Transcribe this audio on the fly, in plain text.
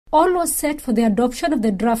all was set for the adoption of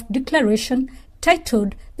the draft declaration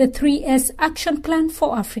titled the 3S Action Plan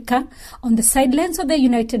for Africa on the sidelines of the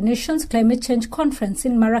United Nations Climate Change Conference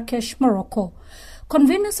in Marrakesh, Morocco.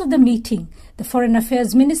 Conveners of the meeting, the Foreign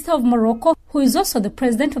Affairs Minister of Morocco, who is also the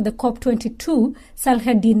President of the COP22,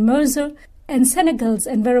 Salhadine Merzer, and Senegal's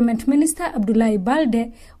Environment Minister Abdoulaye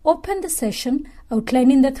Baldé, opened the session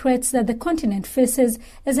outlining the threats that the continent faces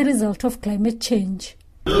as a result of climate change.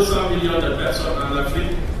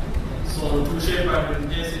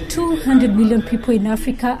 200 million people in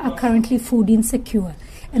Africa are currently food insecure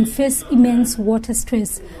and face immense water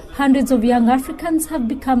stress. Hundreds of young Africans have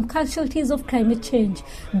become casualties of climate change,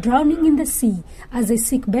 drowning in the sea as they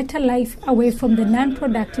seek better life away from the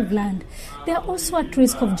non-productive land. They are also at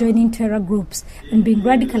risk of joining terror groups and being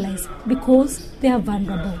radicalized because they are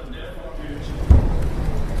vulnerable.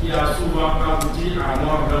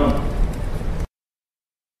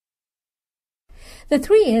 The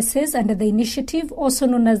 3 S's under the initiative, also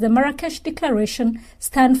known as the Marrakesh Declaration,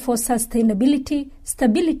 stand for sustainability,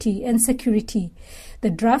 stability and security. The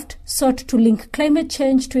draft sought to link climate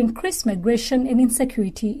change to increased migration and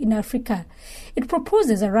insecurity in Africa. It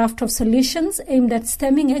proposes a raft of solutions aimed at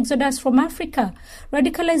stemming exodus from Africa,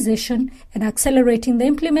 radicalization and accelerating the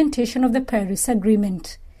implementation of the Paris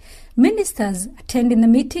Agreement. Ministers attending the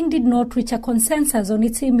meeting did not reach a consensus on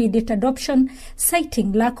its immediate adoption,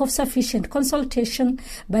 citing lack of sufficient consultation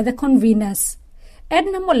by the conveners.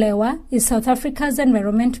 Edna Molewa is South Africa's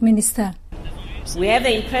Environment Minister. We have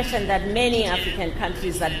the impression that many African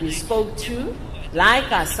countries that we spoke to, like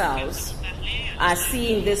ourselves, are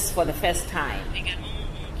seeing this for the first time.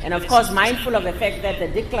 And of course, mindful of the fact that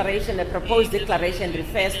the proposed declaration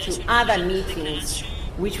refers to other meetings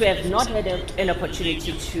which we have not had an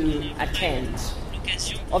opportunity to attend.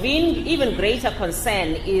 Of even greater concern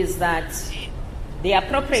is that the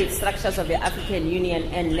appropriate structures of the African Union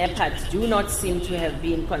and NEPAD do not seem to have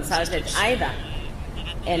been consulted either.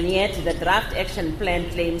 And yet the draft action plan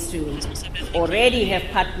claims to already have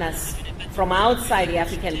partners from outside the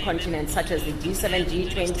African continent, such as the G7,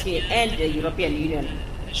 G20 and the European Union,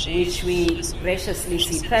 which we graciously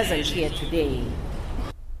see present here today.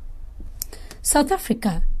 South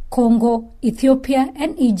Africa, Congo, Ethiopia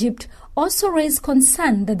and Egypt also raised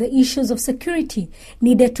concern that the issues of security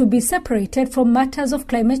needed to be separated from matters of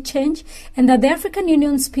climate change and that the African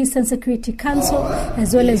Union's Peace and Security Council,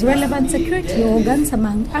 as well as relevant security organs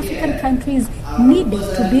among African countries, needed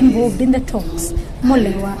to be involved in the talks.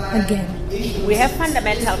 Molewa again. We have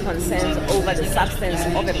fundamental concerns over the substance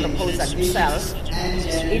of the proposal itself.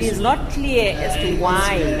 It is not clear as to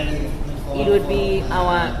why it would be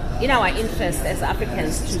in our interest as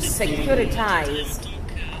Africans to securitize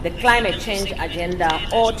the climate change agenda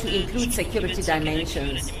or to include security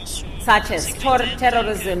dimensions such as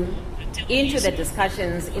terrorism into the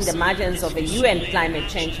discussions in the margins of the UN climate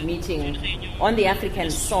change meeting on the African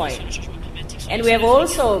soil. And we have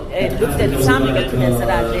also looked at some documents that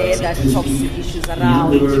are there that talk to issues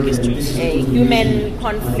around human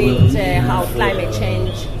conflict, how climate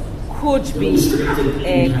change could be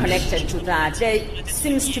connected to that. There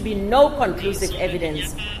seems to be no conclusive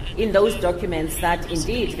evidence in those documents that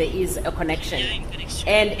indeed there is a connection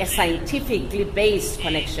and a scientifically based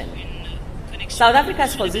connection. South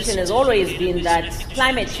Africa's position has always been that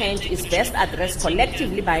climate change is best addressed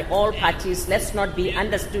collectively by all parties. Let's not be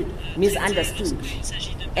misunderstood.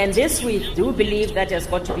 And this we do believe that has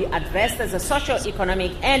got to be addressed as a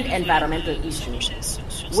socio-economic and environmental issue,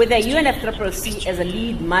 with the UNFCCC as a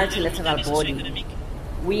lead multilateral body.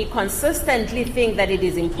 We consistently think that it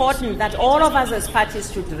is important that all of us as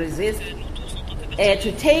parties should resist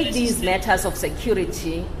to take these matters of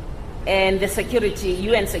security and the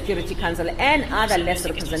UN Security Council and other less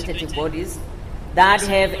representative bodies that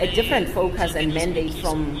have a different focus and mandate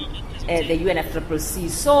from the UNFCCC.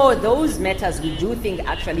 So those matters we do think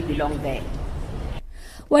actually belong there.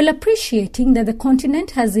 While appreciating that the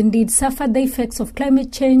continent has indeed suffered the effects of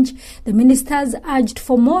climate change, the ministers urged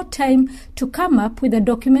for more time to come up with a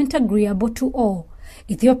document agreeable to all.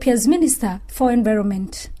 Ethiopia's Minister for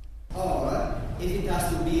Environment. Or, if it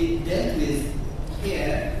has to be dealt with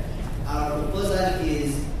here, our proposal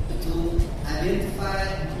is to identify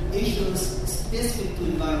issues specific to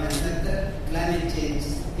environment sector, climate change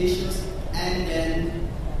issues, and then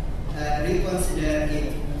reconsider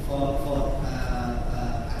it for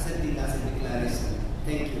accepting as a declaration.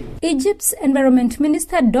 Thank you. Egypt's Environment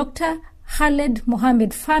Minister Dr. Khaled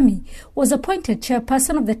Mohamed Fahmy was appointed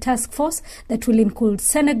chairperson of the task force that will include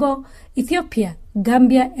Senegal, Ethiopia,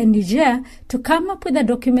 Gambia and Niger to come up with a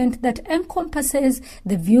document that encompasses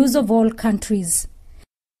the views of all countries.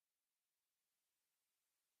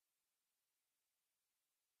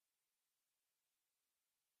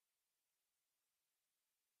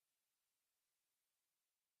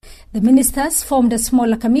 The ministers formed a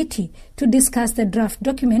smaller committee to discuss the draft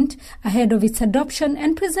document ahead of its adoption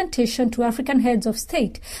and presentation to African heads of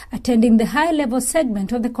state attending the high-level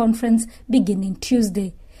segment of the conference beginning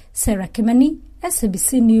Tuesday. Sarah Kimani,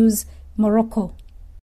 SABC News, Morocco.